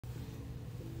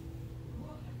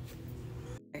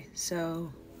Okay,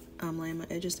 so I'm laying my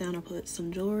edges down. I put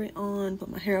some jewelry on, put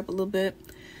my hair up a little bit.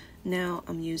 Now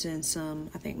I'm using some,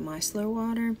 I think, micellar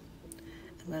water.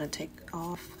 I'm gonna take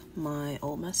off my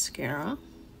old mascara.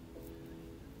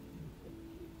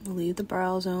 Leave the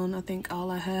brows on. I think all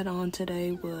I had on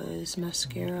today was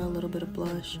mascara, a little bit of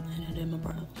blush, and I did my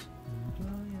brows.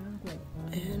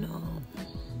 And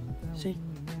see,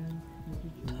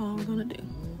 that's all I'm gonna do.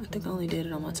 I think I only did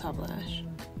it on my top lash.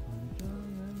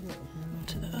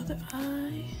 To the other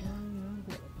eye.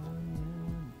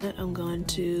 That I'm going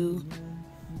to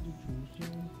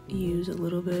use a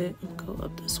little bit, go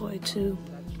up this way too,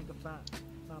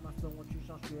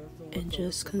 and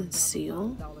just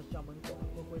conceal.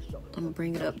 I'm gonna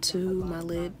bring it up to my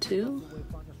lid too.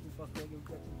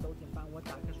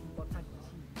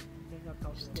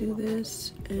 Just do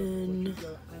this and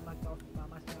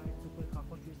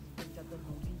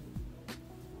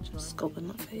just sculpting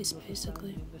my face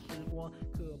basically.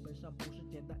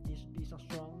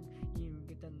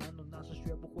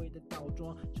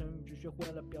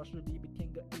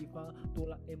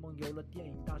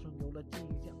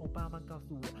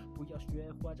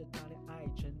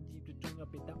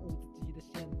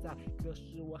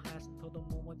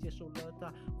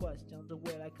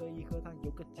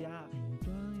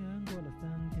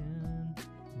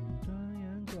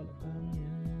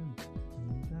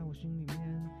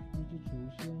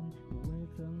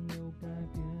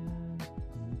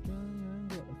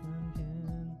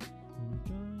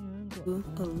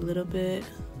 A little bit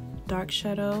dark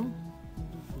shadow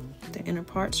the inner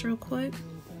parts real quick,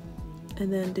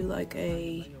 and then do like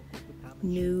a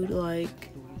nude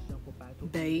like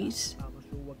base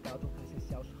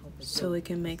so it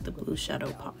can make the blue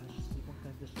shadow pop,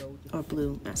 or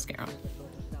blue mascara.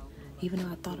 Even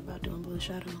though I thought about doing blue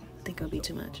shadow, I think it'll be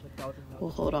too much. We'll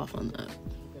hold off on that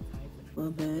a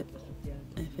little bit.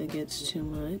 If it gets too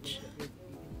much,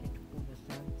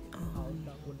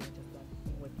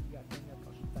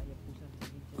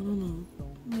 I don't know,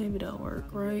 maybe that'll work,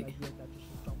 right?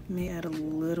 May add a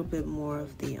little bit more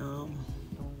of the, I don't know,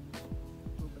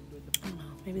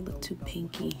 maybe look too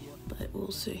pinky, but we'll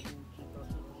see.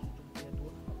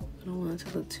 I don't want it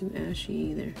to look too ashy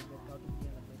either.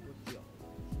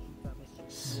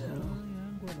 So,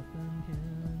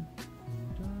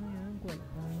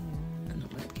 and I'm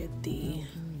gonna get the,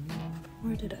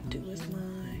 where did I do with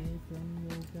my,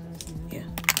 yeah,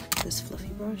 this fluffy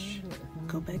brush.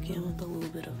 Go back in with a little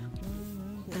bit of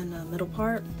in the middle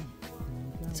part.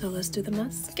 So let's do the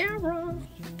mascara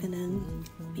and then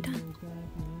be done.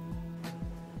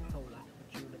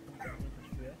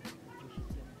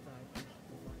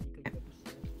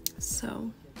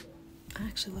 So I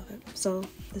actually love it. So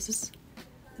this is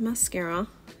the mascara.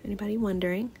 Anybody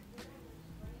wondering?